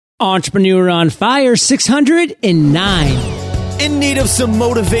Entrepreneur on Fire 609. In need of some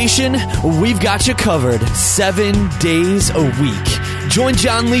motivation? We've got you covered 7 days a week. Join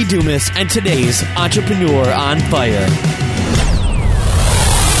John Lee Dumas and today's Entrepreneur on Fire.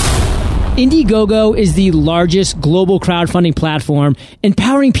 Indiegogo is the largest global crowdfunding platform,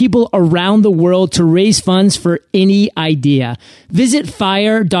 empowering people around the world to raise funds for any idea. Visit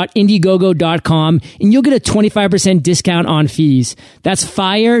fire.indiegogo.com and you'll get a 25% discount on fees. That's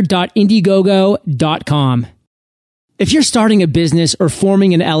fire.indiegogo.com. If you're starting a business or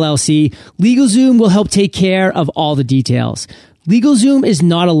forming an LLC, LegalZoom will help take care of all the details. LegalZoom is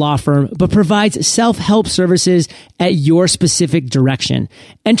not a law firm, but provides self-help services at your specific direction.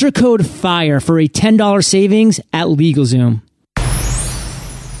 Enter code FIRE for a $10 savings at LegalZoom.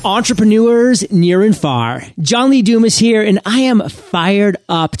 Entrepreneurs near and far. John Lee Dumas here, and I am fired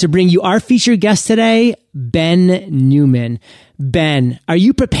up to bring you our featured guest today, Ben Newman. Ben, are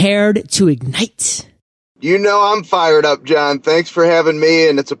you prepared to ignite? You know I'm fired up, John. Thanks for having me,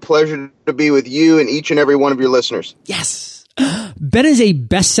 and it's a pleasure to be with you and each and every one of your listeners. Yes. Ben is a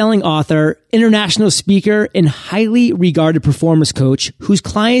best-selling author, international speaker, and highly regarded performance coach whose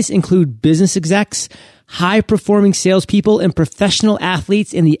clients include business execs, high-performing salespeople, and professional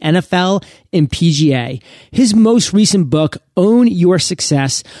athletes in the NFL and PGA. His most recent book, Own Your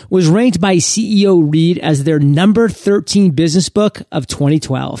Success, was ranked by CEO Reed as their number 13 business book of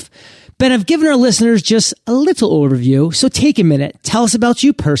 2012. Ben, I've given our listeners just a little overview, so take a minute. Tell us about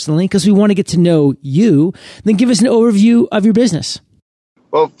you personally, because we want to get to know you. Then give us an overview of your business.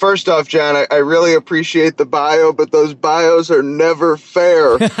 Well, first off, John, I really appreciate the bio, but those bios are never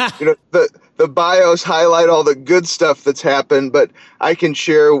fair. The bios highlight all the good stuff that's happened, but I can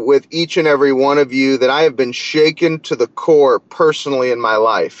share with each and every one of you that I have been shaken to the core personally in my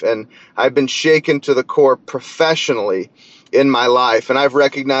life, and I've been shaken to the core professionally in my life. And I've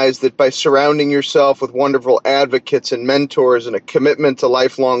recognized that by surrounding yourself with wonderful advocates and mentors and a commitment to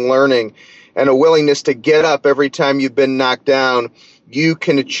lifelong learning and a willingness to get up every time you've been knocked down, you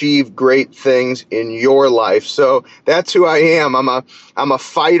can achieve great things in your life. So that's who I am. I'm a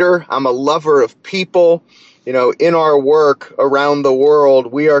fighter. I'm a lover of people. You know, in our work around the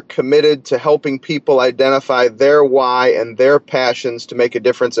world, we are committed to helping people identify their why and their passions to make a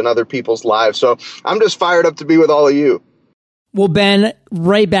difference in other people's lives. So I'm just fired up to be with all of you. Well, Ben,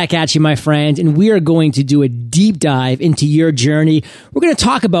 right back at you, my friend, and we are going to do a deep dive into your journey. We're going to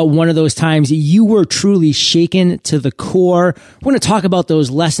talk about one of those times that you were truly shaken to the core. We're going to talk about those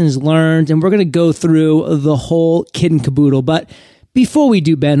lessons learned, and we're going to go through the whole kit and caboodle. But before we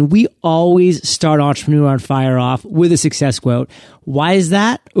do, Ben, we always start Entrepreneur on Fire off with a success quote. Why is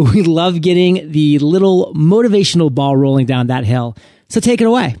that? We love getting the little motivational ball rolling down that hill. So take it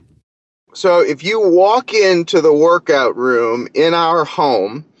away. So if you walk into the workout room in our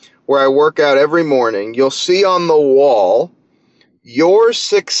home, where I work out every morning, you'll see on the wall, your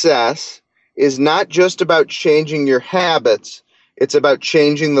success is not just about changing your habits, it's about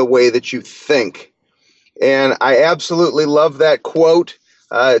changing the way that you think. And I absolutely love that quote.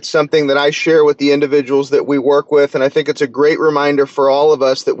 It's something that I share with the individuals that we work with, and I think it's a great reminder for all of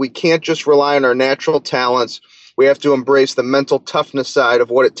us that we can't just rely on our natural talents. We have to embrace the mental toughness side of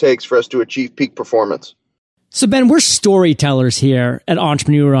what it takes for us to achieve peak performance. So, Ben, we're storytellers here at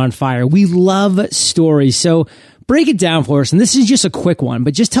Entrepreneur on Fire. We love stories. So break it down for us. And this is just a quick one,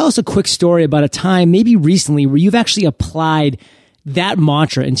 but just tell us a quick story about a time, maybe recently, where you've actually applied that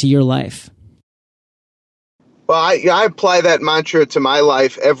mantra into your life. Well, I apply that mantra to my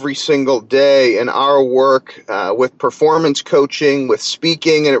life every single day in our work with performance coaching, with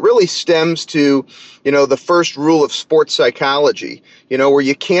speaking, and it really stems to, the first rule of sports psychology, where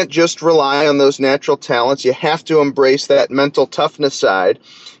you can't just rely on those natural talents. You have to embrace that mental toughness side.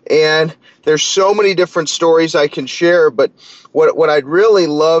 And there's so many different stories I can share, but what I'd really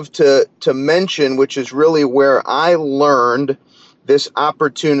love to mention, which is really where I learned this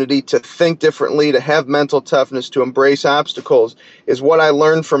opportunity to think differently, to have mental toughness, to embrace obstacles, is what I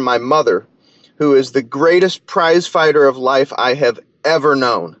learned from my mother, who is the greatest prize fighter of life I have ever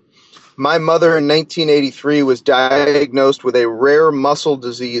known. My mother in 1983 was diagnosed with a rare muscle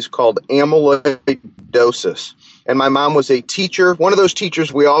disease called amyloidosis. And my mom was a teacher, one of those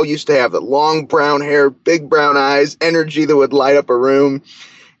teachers we all used to have, the long brown hair, big brown eyes, energy that would light up a room.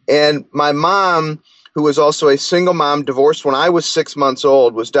 And my mom, who was also a single mom, divorced when I was 6 months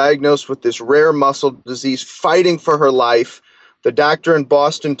old, was diagnosed with this rare muscle disease, fighting for her life. The doctor in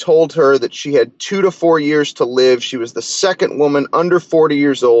Boston told her that she had 2 to 4 years to live. She was the second woman under 40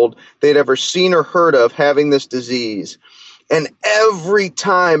 years old they'd ever seen or heard of having this disease. And every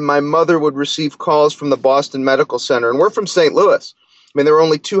time my mother would receive calls from the Boston Medical Center, and we're from St. Louis, mean, there were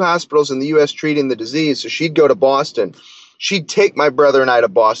only 2 hospitals in the U.S. treating the disease, so she'd go to Boston. She'd take my brother and I to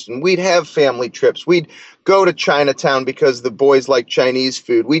Boston. We'd have family trips. We'd go to Chinatown because the boys like Chinese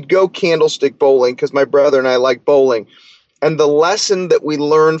food. We'd go candlestick bowling because my brother and I like bowling. And the lesson that we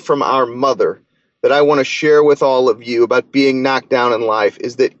learned from our mother that I want to share with all of you about being knocked down in life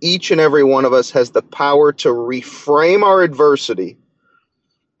is that each and every one of us has the power to reframe our adversity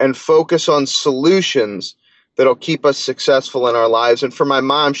and focus on solutions that'll keep us successful in our lives. And for my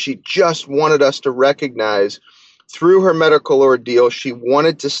mom, she just wanted us to recognize through her medical ordeal, she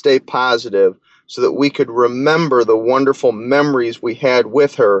wanted to stay positive so that we could remember the wonderful memories we had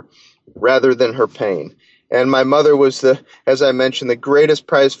with her rather than her pain. And my mother was, as I mentioned, the greatest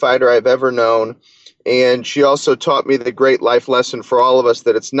prize fighter I've ever known. And she also taught me the great life lesson for all of us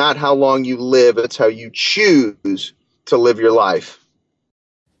that it's not how long you live, it's how you choose to live your life.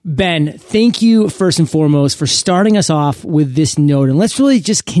 Ben, thank you first and foremost for starting us off with this note. And let's really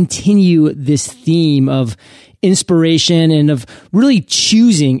just continue this theme of inspiration and of really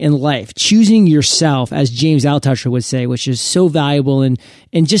choosing in life, choosing yourself, as James Altucher would say, which is so valuable and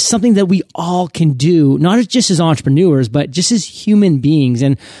just something that we all can do, not just as entrepreneurs, but just as human beings.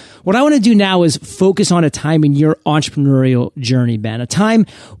 And what I want to do now is focus on a time in your entrepreneurial journey, Ben, a time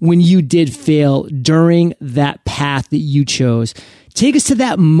when you did fail during that path that you chose. Take us to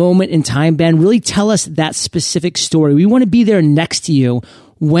that moment in time, Ben. Really tell us that specific story. We want to be there next to you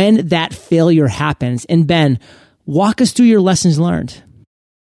when that failure happens. And Ben, walk us through your lessons learned.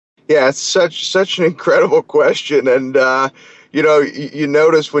 Yeah, it's such an incredible question. And, you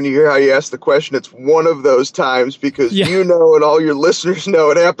notice when you hear how you ask the question, it's one of those times because you know and all your listeners know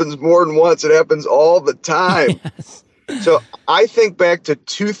it happens more than once. It happens all the time. Yes. So I think back to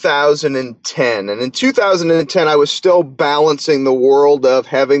 2010. And in 2010, I was still balancing the world of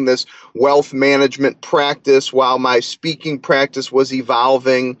having this wealth management practice while my speaking practice was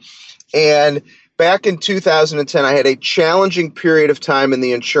evolving. And back in 2010, I had a challenging period of time in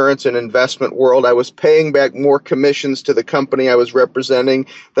the insurance and investment world. I was paying back more commissions to the company I was representing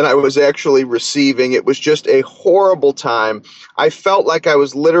than I was actually receiving. It was just a horrible time. I felt like I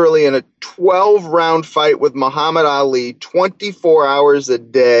was literally in a 12-round fight with Muhammad Ali, 24 hours a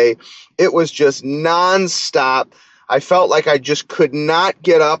day. It was just nonstop. I felt like I just could not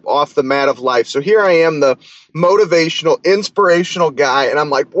get up off the mat of life. So here I am, the motivational, inspirational guy, and I'm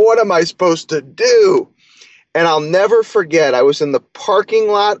like, what am I supposed to do? And I'll never forget, I was in the parking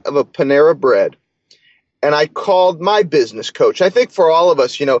lot of a Panera Bread, and I called my business coach. I think for all of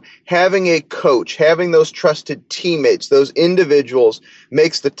us, having a coach, having those trusted teammates, those individuals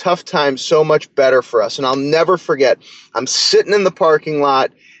makes the tough times so much better for us. And I'll never forget, I'm sitting in the parking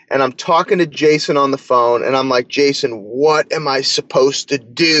lot, and I'm talking to Jason on the phone, and I'm like, Jason, what am I supposed to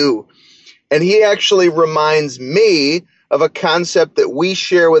do? And he actually reminds me of a concept that we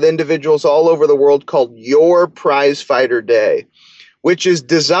share with individuals all over the world called Your Prize Fighter Day, which is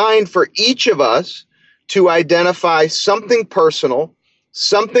designed for each of us to identify something personal,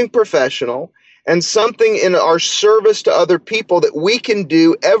 something professional, and something in our service to other people that we can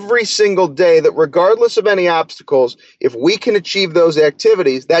do every single day that regardless of any obstacles, if we can achieve those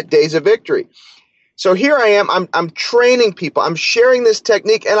activities, that day's a victory. So here I am, I'm training people, I'm sharing this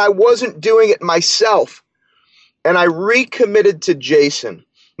technique, and I wasn't doing it myself. And I recommitted to Jason,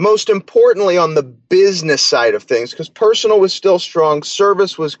 most importantly on the business side of things, because personal was still strong,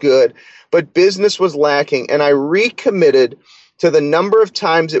 service was good, but business was lacking. And I recommitted to the number of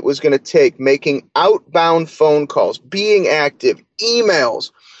times it was going to take making outbound phone calls, being active,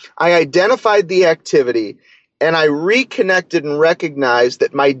 emails. I identified the activity, and I reconnected and recognized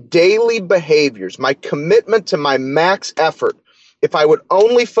that my daily behaviors, my commitment to my max effort, if I would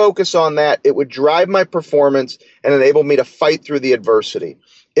only focus on that, it would drive my performance and enable me to fight through the adversity.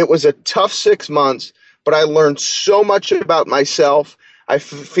 It was a tough 6 months, but I learned so much about myself. I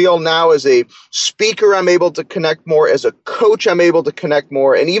feel now as a speaker, I'm able to connect more. As a coach, I'm able to connect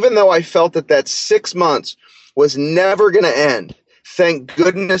more. And even though I felt that 6 months was never going to end, thank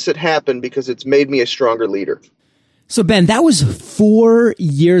goodness it happened because it's made me a stronger leader. So Ben, that was 4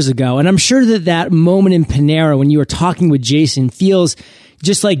 years ago. And I'm sure that moment in Panera when you were talking with Jason feels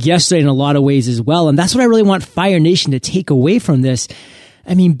just like yesterday in a lot of ways as well. And that's what I really want Fire Nation to take away from this.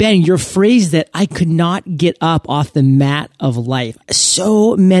 I mean, Ben, your phrase that I could not get up off the mat of life.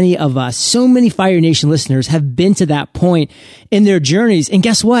 So many of us, so many Fire Nation listeners have been to that point in their journeys. And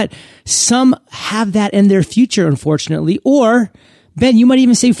guess what? Some have that in their future, unfortunately, or Ben, you might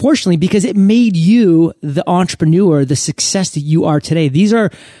even say fortunately, because it made you the entrepreneur, the success that you are today. These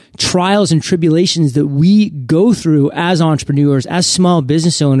are trials and tribulations that we go through as entrepreneurs, as small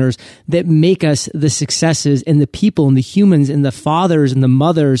business owners, that make us the successes and the people and the humans and the fathers and the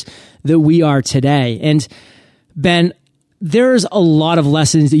mothers that we are today. And Ben, there's a lot of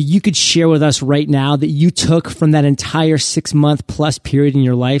lessons that you could share with us right now that you took from that entire 6-month plus period in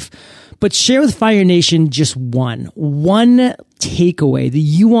your life. But share with Fire Nation just one takeaway that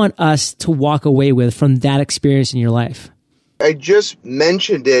you want us to walk away with from that experience in your life. I just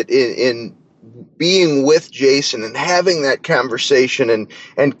mentioned it in being with Jason and having that conversation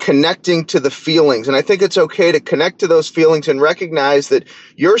and connecting to the feelings. And I think it's okay to connect to those feelings and recognize that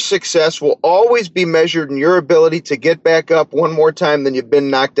your success will always be measured in your ability to get back up one more time than you've been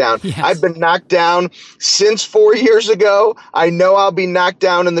knocked down. Yes. I've been knocked down since 4 years ago. I know I'll be knocked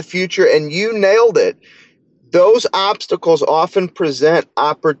down in the future, and you nailed it. Those obstacles often present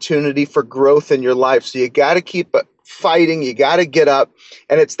opportunity for growth in your life. So you got to keep fighting. You got to get up.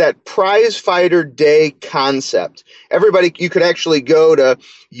 And it's that prize fighter day concept. Everybody, you could actually go to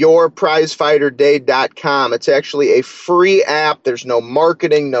yourprizefighterday.com. It's actually a free app. There's no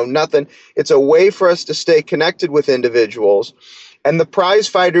marketing, no nothing. It's a way for us to stay connected with individuals. And the Prize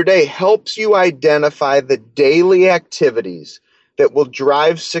Fighter Day helps you identify the daily activities that will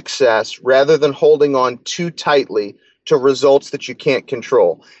drive success rather than holding on too tightly to results that you can't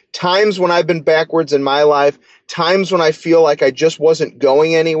control. Times when I've been backwards in my life, times when I feel like I just wasn't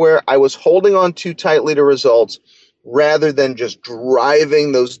going anywhere, I was holding on too tightly to results rather than just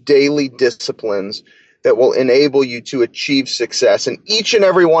driving those daily disciplines that will enable you to achieve success. And each and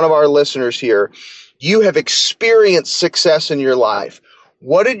every one of our listeners here, you have experienced success in your life.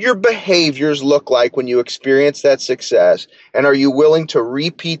 What did your behaviors look like when you experienced that success? And are you willing to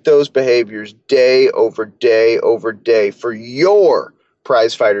repeat those behaviors day over day over day for your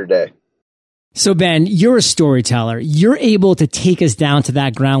Prize Fighter Day? So Ben, you're a storyteller. You're able to take us down to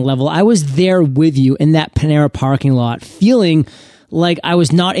that ground level. I was there with you in that Panera parking lot, feeling like I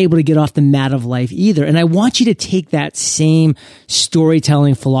was not able to get off the mat of life either. And I want you to take that same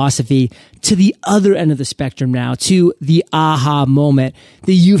storytelling philosophy to the other end of the spectrum now, to the aha moment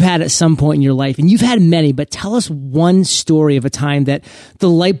that you've had at some point in your life. And you've had many, but tell us one story of a time that the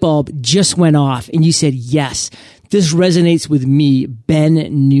light bulb just went off and you said, yes, this resonates with me, Ben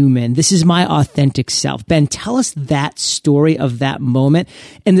Newman. This is my authentic self. Ben, tell us that story of that moment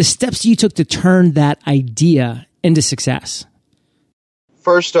and the steps you took to turn that idea into success.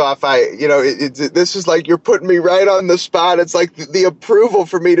 First off, this is like you're putting me right on the spot. It's like the approval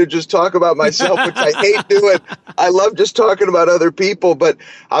for me to just talk about myself, which I hate doing. I love just talking about other people, but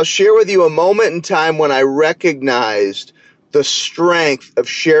I'll share with you a moment in time when I recognized the strength of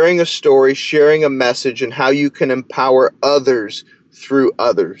sharing a story, sharing a message, and how you can empower others through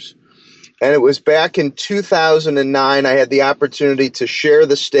others. And it was back in 2009, I had the opportunity to share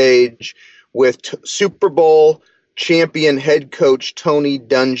the stage with Super Bowl champion head coach Tony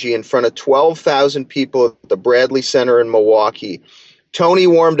Dungy in front of 12,000 people at the Bradley Center in Milwaukee. Tony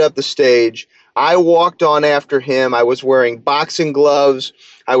warmed up the stage. I walked on after him. I was wearing boxing gloves.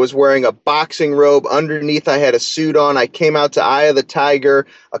 I was wearing a boxing robe. Underneath, I had a suit on. I came out to Eye of the Tiger.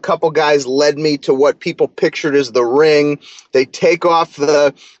 A couple guys led me to what people pictured as the ring. They take off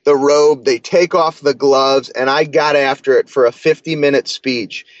the robe. They take off the gloves. And I got after it for a 50-minute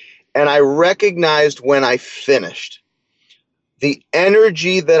speech. And I recognized when I finished the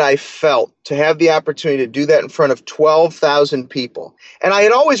energy that I felt to have the opportunity to do that in front of 12,000 people. And I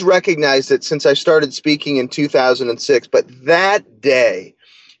had always recognized it since I started speaking in 2006. But that day,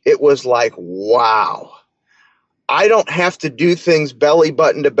 it was like, wow, I don't have to do things belly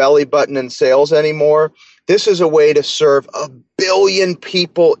button to belly button in sales anymore. This is a way to serve 1 billion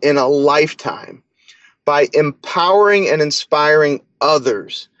people in a lifetime by empowering and inspiring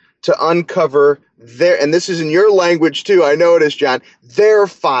others to uncover their, and this is in your language too, I know it is, John, their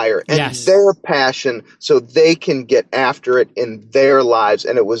fire and yes, their passion so they can get after it in their lives.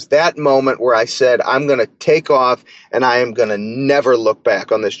 And it was that moment where I said, I'm going to take off and I am going to never look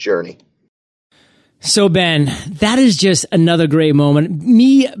back on this journey. So Ben, that is just another great moment.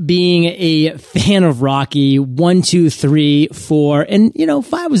 Me being a fan of Rocky 1, 2, 3, 4, and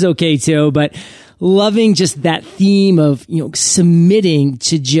 5 was okay too, but loving just that theme of, submitting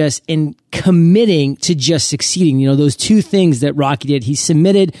to just and committing to just succeeding. Those two things that Rocky did. He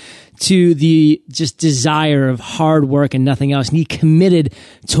submitted to the just desire of hard work and nothing else. And he committed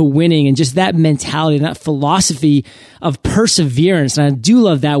to winning, and just that mentality and that philosophy of perseverance. And I do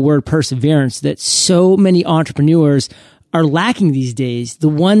love that word perseverance that so many entrepreneurs are lacking these days. The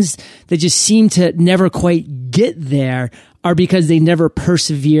ones that just seem to never quite get there are because they never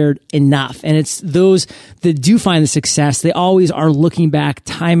persevered enough. And it's those that do find the success. They always are looking back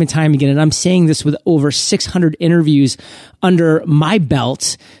time and time again. And I'm saying this with over 600 interviews under my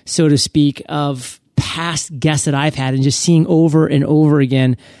belt, so to speak, of past guests that I've had, and just seeing over and over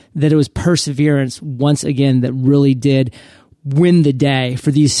again that it was perseverance once again that really did win the day for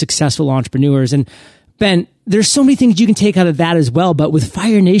these successful entrepreneurs. And Ben, there's so many things you can take out of that as well. But with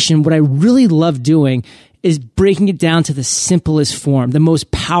Fire Nation, what I really love doing is breaking it down to the simplest form, the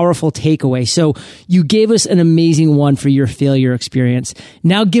most powerful takeaway. So you gave us an amazing one for your failure experience.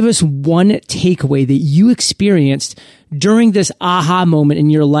 Now give us one takeaway that you experienced during this aha moment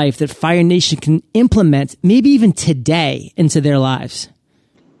in your life that Fire Nation can implement maybe even today into their lives.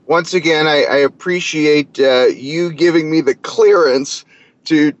 Once again, I appreciate you giving me the clearance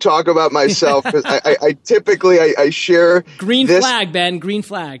to talk about myself, because I typically share green flag, Ben, green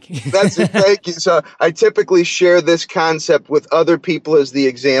flag. That's it. Thank you. So I typically share this concept with other people as the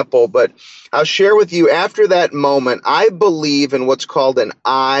example, but I'll share with you after that moment. I believe in what's called an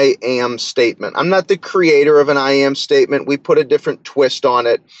I am statement. I'm not the creator of an I am statement. We put a different twist on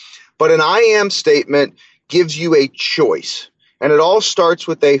it, but an I am statement gives you a choice. And it all starts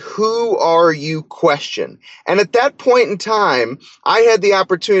with a who are you question. And at that point in time, I had the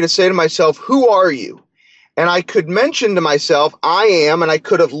opportunity to say to myself, who are you? And I could mention to myself, I am, and I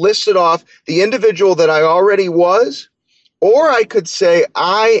could have listed off the individual that I already was, or I could say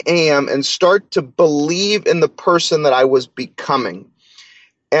I am and start to believe in the person that I was becoming.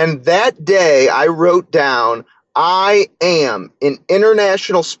 And that day I wrote down, I am an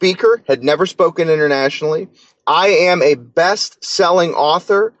international speaker, had never spoken internationally. I am a best-selling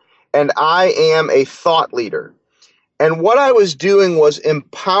author, and I am a thought leader. And what I was doing was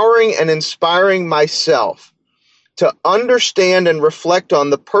empowering and inspiring myself to understand and reflect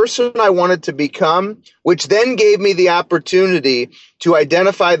on the person I wanted to become, which then gave me the opportunity to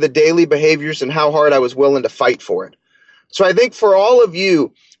identify the daily behaviors and how hard I was willing to fight for it. So I think for all of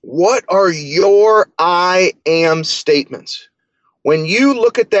you, what are your I am statements? When you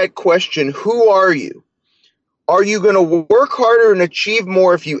look at that question, who are you? Are you going to work harder and achieve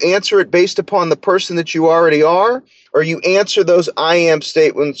more if you answer it based upon the person that you already are? Or you answer those I am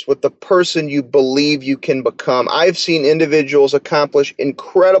statements with the person you believe you can become? I've seen individuals accomplish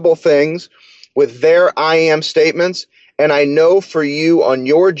incredible things with their I am statements. And I know for you on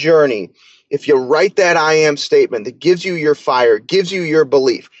your journey, if you write that I am statement that gives you your fire, gives you your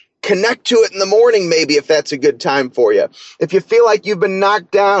belief, connect to it in the morning, maybe, if that's a good time for you. If you feel like you've been knocked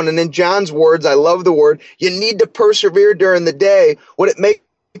down, and in John's words, I love the word, you need to persevere during the day, would it make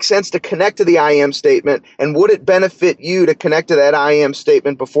sense to connect to the I am statement? And would it benefit you to connect to that I am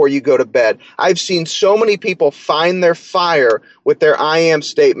statement before you go to bed? I've seen so many people find their fire with their I am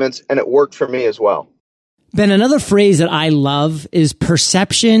statements, and it worked for me as well. Ben, another phrase that I love is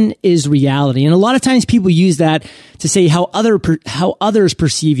perception is reality. And a lot of times people use that to say how others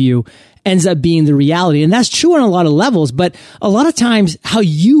perceive you ends up being the reality. And that's true on a lot of levels, but a lot of times how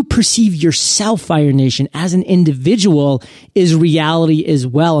you perceive yourself, Fire Nation, as an individual is reality as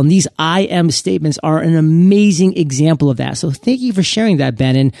well. And these I am statements are an amazing example of that. So thank you for sharing that,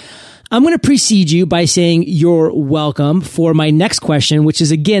 Ben. And I'm going to precede you by saying you're welcome for my next question, which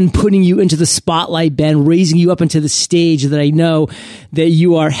is again putting you into the spotlight, Ben, raising you up into the stage that I know that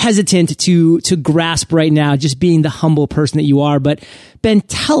you are hesitant to grasp right now, just being the humble person that you are. But Ben,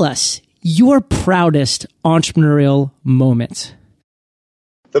 tell us your proudest entrepreneurial moment.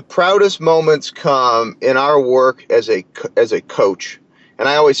 The proudest moments come in our work as a coach. And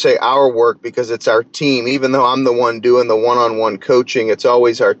I always say our work because it's our team. Even though I'm the one doing the one-on-one coaching, it's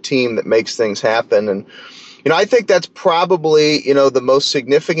always our team that makes things happen. And, I think that's probably, the most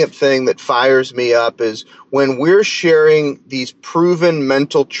significant thing that fires me up is when we're sharing these proven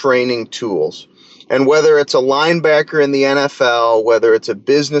mental training tools. And whether it's a linebacker in the NFL, whether it's a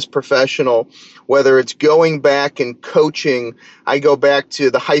business professional, whether it's going back and coaching, I go back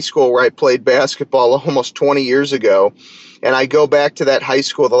to the high school where I played basketball almost 20 years ago. And I go back to that high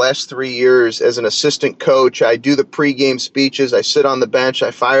school the last 3 years as an assistant coach. I do the pregame speeches. I sit on the bench.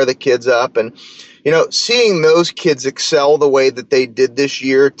 I fire the kids up. And, seeing those kids excel the way that they did this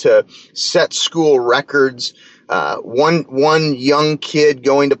year to set school records, one young kid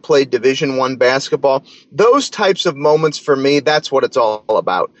going to play Division I basketball, those types of moments for me, that's what it's all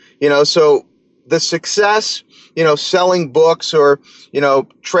about. So the success, selling books or,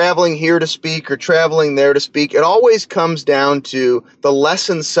 traveling here to speak or traveling there to speak, it always comes down to the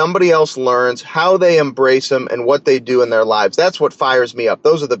lessons somebody else learns, how they embrace them, and what they do in their lives. That's what fires me up.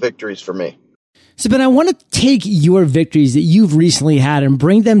 Those are the victories for me. So, Ben, I want to take your victories that you've recently had and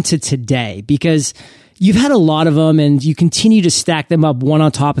bring them to today, because You've had a lot of them and you continue to stack them up one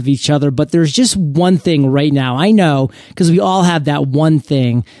on top of each other, but there's just one thing right now. I know, because we all have that one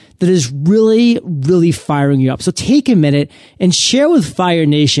thing that is really, really firing you up. So take a minute and share with Fire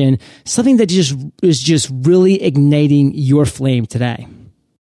Nation something that is just really igniting your flame today.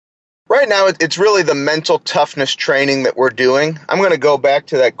 Right now, it's really the mental toughness training that we're doing. I'm going to go back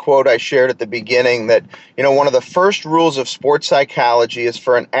to that quote I shared at the beginning that, one of the first rules of sports psychology is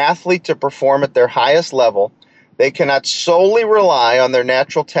for an athlete to perform at their highest level, they cannot solely rely on their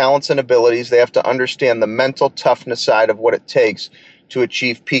natural talents and abilities. They have to understand the mental toughness side of what it takes to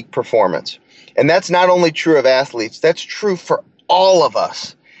achieve peak performance. And that's not only true of athletes, that's true for all of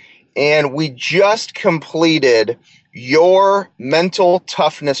us. And we just completed your mental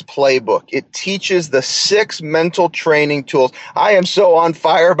toughness playbook. It teaches the 6 mental training tools. I am so on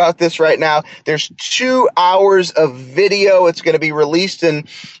fire about this right now. There's 2 hours of video. It's going to be released in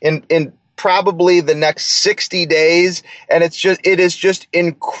probably the next 60 days. And it is just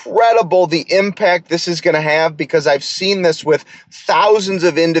incredible the impact this is going to have, because I've seen this with thousands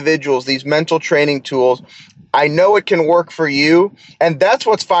of individuals, these mental training tools. I know it can work for you, and that's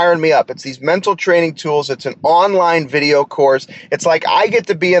what's firing me up. It's these mental training tools. It's an online video course. It's like I get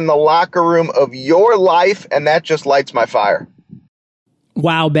to be in the locker room of your life, and that just lights my fire.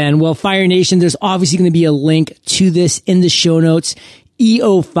 Wow, Ben. Well, Fire Nation, there's obviously going to be a link to this in the show notes,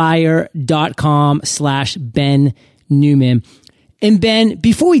 eofire.com/Ben Newman. And Ben,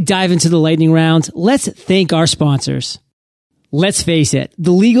 before we dive into the lightning round, let's thank our sponsors. Let's face it,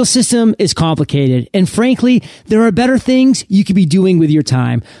 the legal system is complicated, and frankly, there are better things you could be doing with your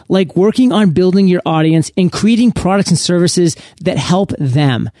time, like working on building your audience and creating products and services that help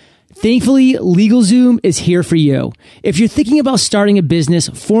them. Thankfully, LegalZoom is here for you. If you're thinking about starting a business,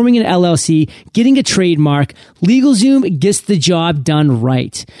 forming an LLC, getting a trademark, LegalZoom gets the job done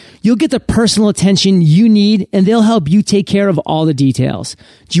right. You'll get the personal attention you need, and they'll help you take care of all the details.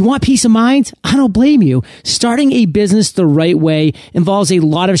 Do you want peace of mind? I don't blame you. Starting a business the right way involves a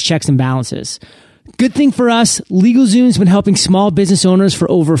lot of checks and balances. Good thing for us, LegalZoom's been helping small business owners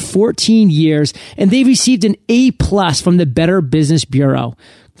for over 14 years, and they've received an A+ from the Better Business Bureau.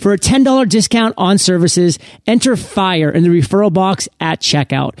 For a $10 discount on services, enter FIRE in the referral box at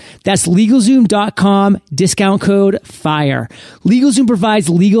checkout. That's LegalZoom.com, discount code FIRE. LegalZoom provides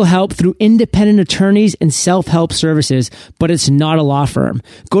legal help through independent attorneys and self-help services, but it's not a law firm.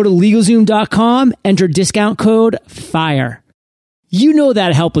 Go to LegalZoom.com, enter discount code FIRE. You know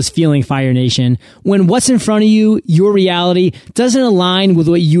that helpless feeling, Fire Nation, when what's in front of you, your reality, doesn't align with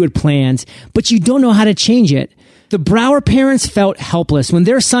what you had planned, but you don't know how to change it. The Brower parents felt helpless when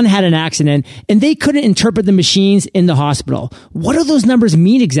their son had an accident and they couldn't interpret the machines in the hospital. What do those numbers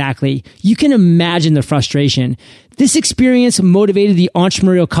mean exactly? You can imagine the frustration. This experience motivated the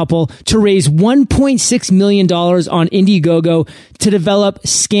entrepreneurial couple to raise $1.6 million on Indiegogo to develop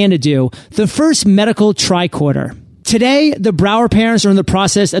Scanadu, the first medical tricorder. Today, the Brower parents are in the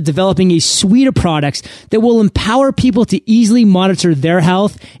process of developing a suite of products that will empower people to easily monitor their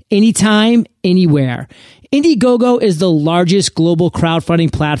health anytime, anywhere. Indiegogo is the largest global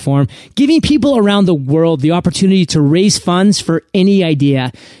crowdfunding platform, giving people around the world the opportunity to raise funds for any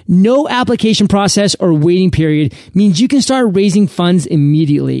idea. No application process or waiting period means you can start raising funds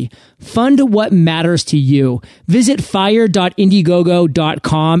immediately. Fund what matters to you. Visit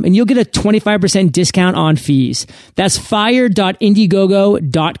fire.indiegogo.com and you'll get a 25% discount on fees. That's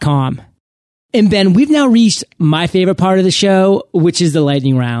fire.indiegogo.com. And Ben, we've now reached my favorite part of the show, which is the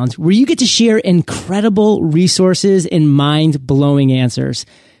lightning round, where you get to share incredible resources and mind-blowing answers.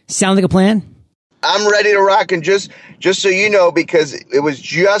 Sound like a plan? I'm ready to rock. And just so you know, because it was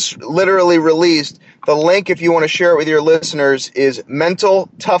just literally released, the link, if you want to share it with your listeners, is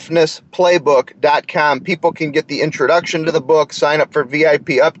mentaltoughnessplaybook.com. People can get the introduction to the book, sign up for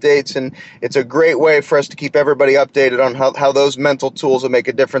VIP updates, and it's a great way for us to keep everybody updated on how those mental tools will make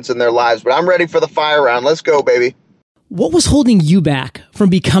a difference in their lives. But I'm ready for the fire round. Let's go, baby. What was holding you back from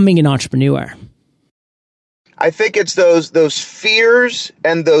becoming an entrepreneur? I think it's those fears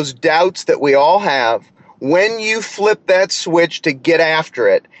and those doubts that we all have when you flip that switch to get after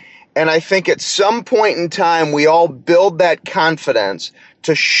it. And I think at some point in time, we all build that confidence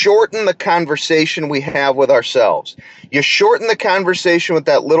to shorten the conversation we have with ourselves. You shorten the conversation with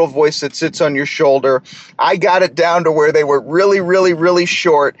that little voice that sits on your shoulder. I got it down to where they were really, really, really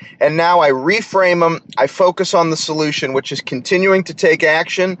short. And now I reframe them. I focus on the solution, which is continuing to take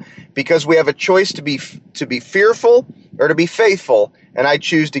action, because we have a choice to be fearful or to be faithful. And I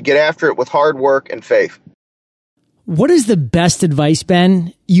choose to get after it with hard work and faith. What is the best advice,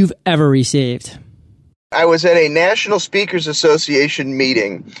 Ben, you've ever received? I was at a National Speakers Association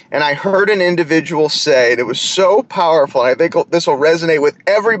meeting, and I heard an individual say, and it was so powerful, and I think this will resonate with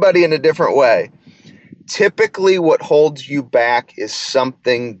everybody in a different way. Typically, what holds you back is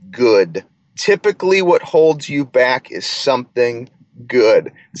something good. Typically, what holds you back is something good.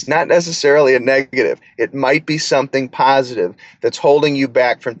 It's not necessarily a negative. It might be something positive that's holding you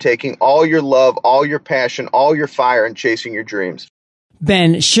back from taking all your love, all your passion, all your fire, and chasing your dreams.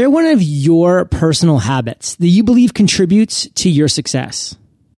 Ben, share one of your personal habits that you believe contributes to your success.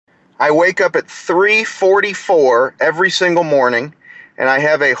 I wake up at 3:44 every single morning, and I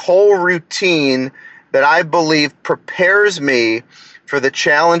have a whole routine that I believe prepares me for the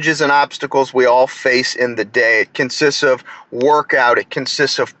challenges and obstacles we all face in the day. It consists of workout, it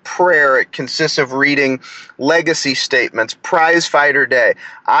consists of prayer, it consists of reading legacy statements, prize fighter day.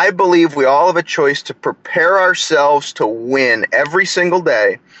 I believe we all have a choice to prepare ourselves to win every single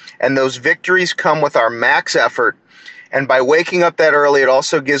day, and those victories come with our max effort. And by waking up that early, it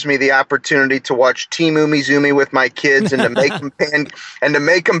also gives me the opportunity to watch Team Umizoomi with my kids and to make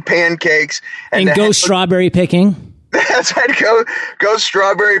them pancakes and go strawberry picking. That's right. Go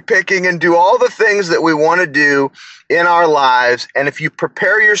strawberry picking and do all the things that we want to do in our lives. And if you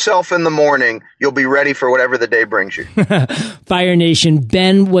prepare yourself in the morning, you'll be ready for whatever the day brings you. Fire Nation,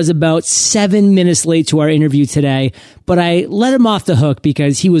 Ben was about 7 minutes late to our interview today, but I let him off the hook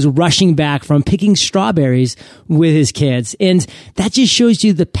because he was rushing back from picking strawberries with his kids. And that just shows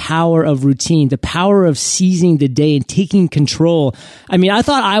you the power of routine, the power of seizing the day and taking control. I mean, I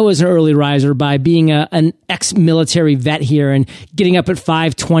thought I was an early riser by being an ex-military vet here and getting up at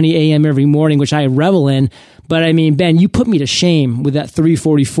 5:20 a.m. every morning, which I revel in. But I mean, Ben, you put me to shame with that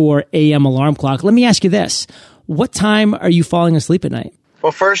 3:44 a.m. alarm clock. Let me ask you this. What time are you falling asleep at night?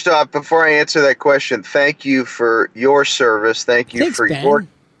 Well, first off, before I answer that question, thank you for your service. Thank you for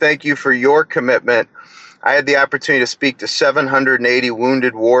your commitment. I had the opportunity to speak to 780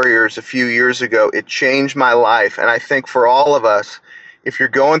 wounded warriors a few years ago. It changed my life. And I think for all of us, if you're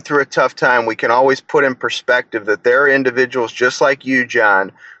going through a tough time, we can always put in perspective that there are individuals just like you,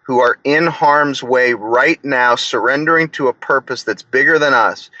 John, who are in harm's way right now, surrendering to a purpose that's bigger than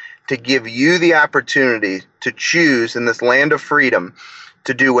us, to give you the opportunity to choose in this land of freedom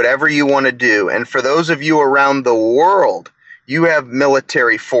to do whatever you want to do. And for those of you around the world, you have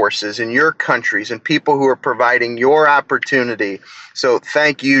military forces in your countries and people who are providing your opportunity. So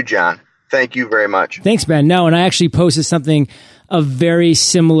thank you, John. Thank you very much. Thanks, Ben. No, and I actually posted something a very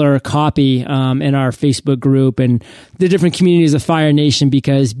similar copy in our Facebook group and the different communities of Fire Nation,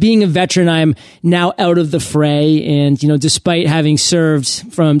 because being a veteran, I'm now out of the fray. And, you know, despite having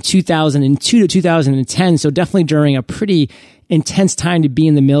served from 2002 to 2010, so definitely during a pretty intense time to be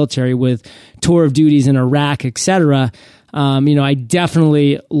in the military with tour of duties in Iraq, etc. You know, I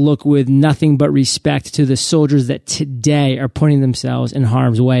definitely look with nothing but respect to the soldiers that today are putting themselves in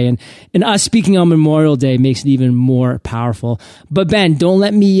harm's way. And us speaking on Memorial Day makes it even more powerful. But Ben, don't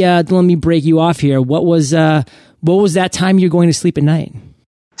let me break you off here. What was that time you're going to sleep at night?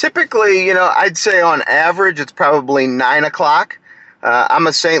 Typically, you know, I'd say on average, it's probably 9 o'clock. I'm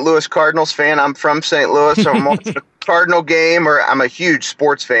a St. Louis Cardinals fan. I'm from St. Louis, so I'm watching a Cardinal game, or I'm a huge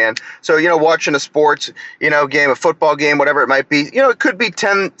sports fan. So, you know, watching a sports, you know, game, a football game, whatever it might be, you know, it could be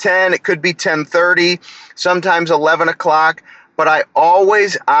 10:10, it could be 10:30, sometimes 11 o'clock. But I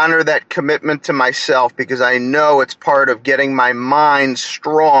always honor that commitment to myself because I know it's part of getting my mind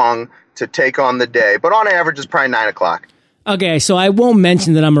strong to take on the day. But on average, it's probably 9 o'clock. Okay, so I won't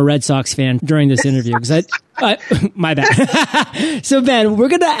mention that I'm a Red Sox fan during this interview because my bad. So Ben, we're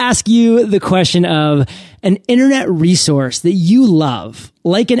going to ask you the question of an internet resource that you love,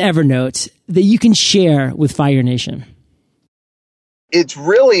 like an Evernote, that you can share with Fire Nation. It's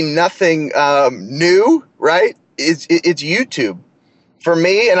really nothing new, right? It's YouTube. For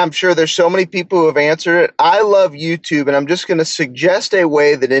me, and I'm sure there's so many people who have answered it, I love YouTube, and I'm just going to suggest a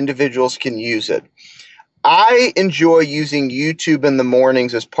way that individuals can use it. I enjoy using YouTube in the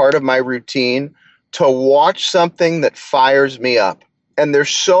mornings as part of my routine to watch something that fires me up. And there's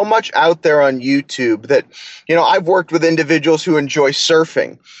so much out there on YouTube that, you know, I've worked with individuals who enjoy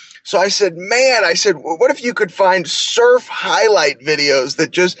surfing. So I said, what if you could find surf highlight videos that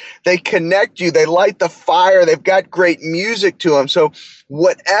just, they connect you, they light the fire, they've got great music to them. So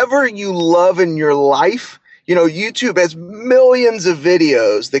whatever you love in your life, you know, YouTube has millions of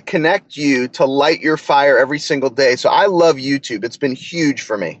videos that connect you to light your fire every single day. So I love YouTube. It's been huge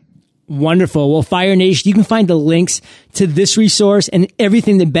for me. Wonderful. Well, Fire Nation, you can find the links to this resource and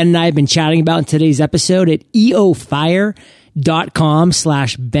everything that Ben and I have been chatting about in today's episode at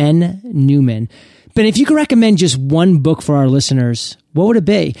eofire.com/Ben Newman. Ben, if you could recommend just one book for our listeners, what would it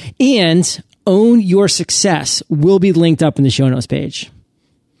be? And Own Your Success will be linked up in the show notes page.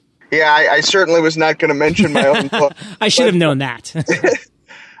 Yeah, I certainly was not going to mention my own book. I should have known that.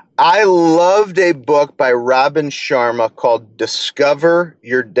 I loved a book by Robin Sharma called Discover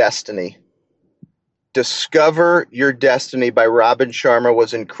Your Destiny. Discover Your Destiny by Robin Sharma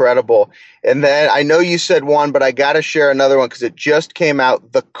was incredible. And then I know you said one, but I got to share another one because it just came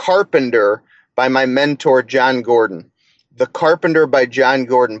out. The Carpenter by my mentor, John Gordon. The Carpenter by John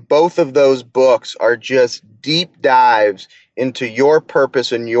Gordon. Both of those books are just deep dives into your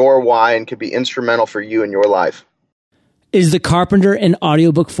purpose and your why and could be instrumental for you in your life. Is The Carpenter in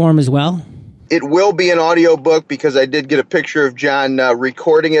audiobook form as well? It will be an audiobook because I did get a picture of John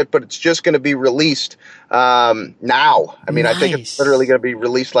recording it, but it's just going to be released now. I mean, nice. I think it's literally going to be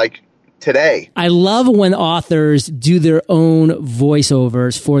released like today. I love when authors do their own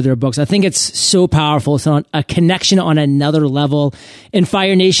voiceovers for their books. I think it's so powerful. It's on a connection on another level. In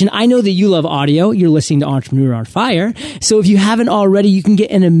Fire Nation, I know that you love audio. You're listening to Entrepreneur on Fire. So if you haven't already, you can get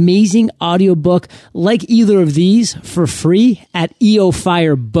an amazing audiobook like either of these for free at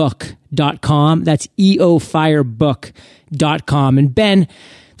eofirebook.com. That's eofirebook.com. And Ben,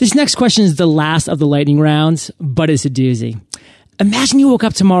 this next question is the last of the lightning rounds, but it's a doozy. Imagine you woke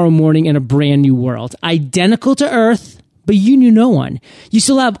up tomorrow morning in a brand new world, identical to Earth, but you knew no one. You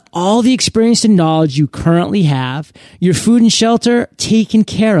still have all the experience and knowledge you currently have, your food and shelter taken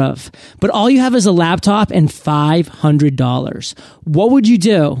care of, but all you have is a laptop and $500. What would you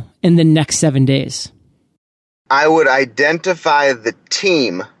do in the next 7 days? I would identify the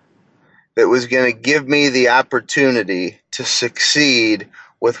team that was going to give me the opportunity to succeed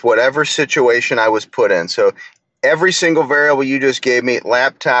with whatever situation I was put in. So every single variable you just gave me,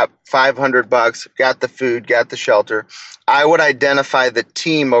 laptop, $500, got the food, got the shelter. I would identify the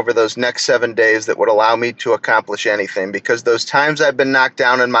team over those next 7 days that would allow me to accomplish anything, because those times I've been knocked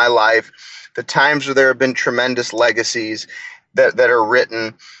down in my life, the times where there have been tremendous legacies that are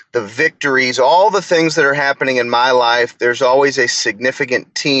written, the victories, all the things that are happening in my life, there's always a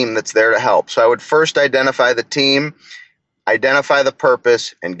significant team that's there to help. So I would first identify the team, identify the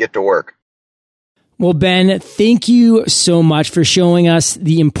purpose, and get to work. Well, Ben, thank you so much for showing us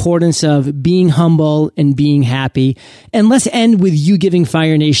the importance of being humble and being happy. And let's end with you giving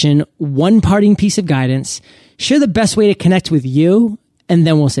Fire Nation one parting piece of guidance. Share the best way to connect with you, and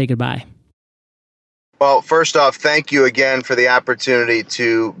then we'll say goodbye. Well, first off, thank you again for the opportunity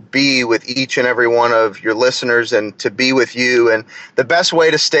to be with each and every one of your listeners and to be with you. And the best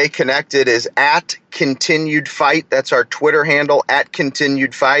way to stay connected is at Continued Fight. That's our Twitter handle, at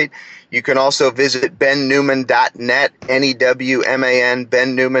Continued Fight. You can also visit bennewman.net, N-E-W-M-A-N,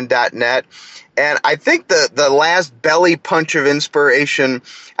 bennewman.net. And I think the last belly punch of inspiration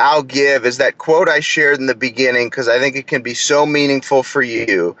I'll give is that quote I shared in the beginning, because I think it can be so meaningful for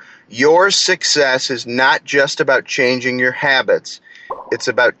you. Your success is not just about changing your habits. It's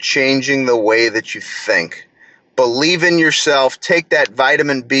about changing the way that you think. Believe in yourself. Take that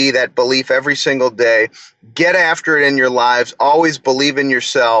vitamin B, that belief every single day. Get after it in your lives. Always believe in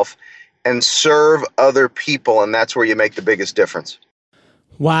yourself and serve other people. And that's where you make the biggest difference.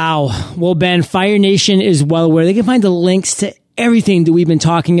 Wow. Well, Ben, Fire Nation is well aware. They can find the links to everything that we've been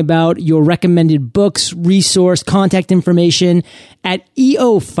talking about, your recommended books, resource, contact information at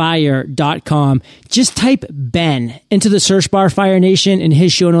eofire.com. Just type Ben into the search bar, Fire Nation, and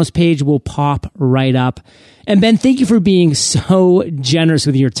his show notes page will pop right up. And Ben, thank you for being so generous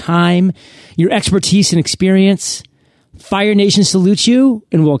with your time, your expertise and experience. Fire Nation salutes you,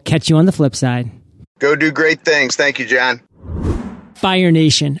 and we'll catch you on the flip side. Go do great things. Thank you, John. Fire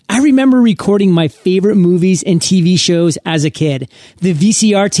Nation. I remember recording my favorite movies and TV shows as a kid, the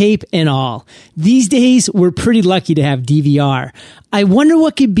VCR tape and all. These days, we're pretty lucky to have DVR. I wonder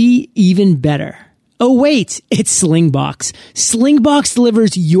what could be even better. Oh wait, it's Slingbox. Slingbox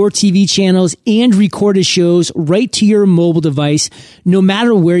delivers your TV channels and recorded shows right to your mobile device, no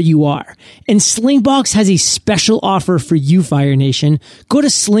matter where you are. And Slingbox has a special offer for you, Fire Nation. Go to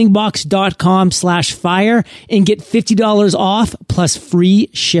slingbox.com/fire and get $50 off plus free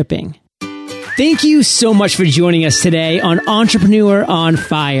shipping. Thank you so much for joining us today on Entrepreneur on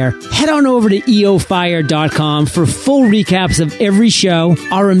Fire. Head on over to eofire.com for full recaps of every show,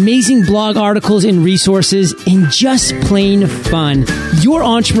 our amazing blog articles and resources, and just plain fun. Your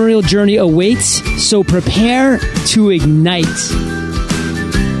entrepreneurial journey awaits, so prepare to ignite.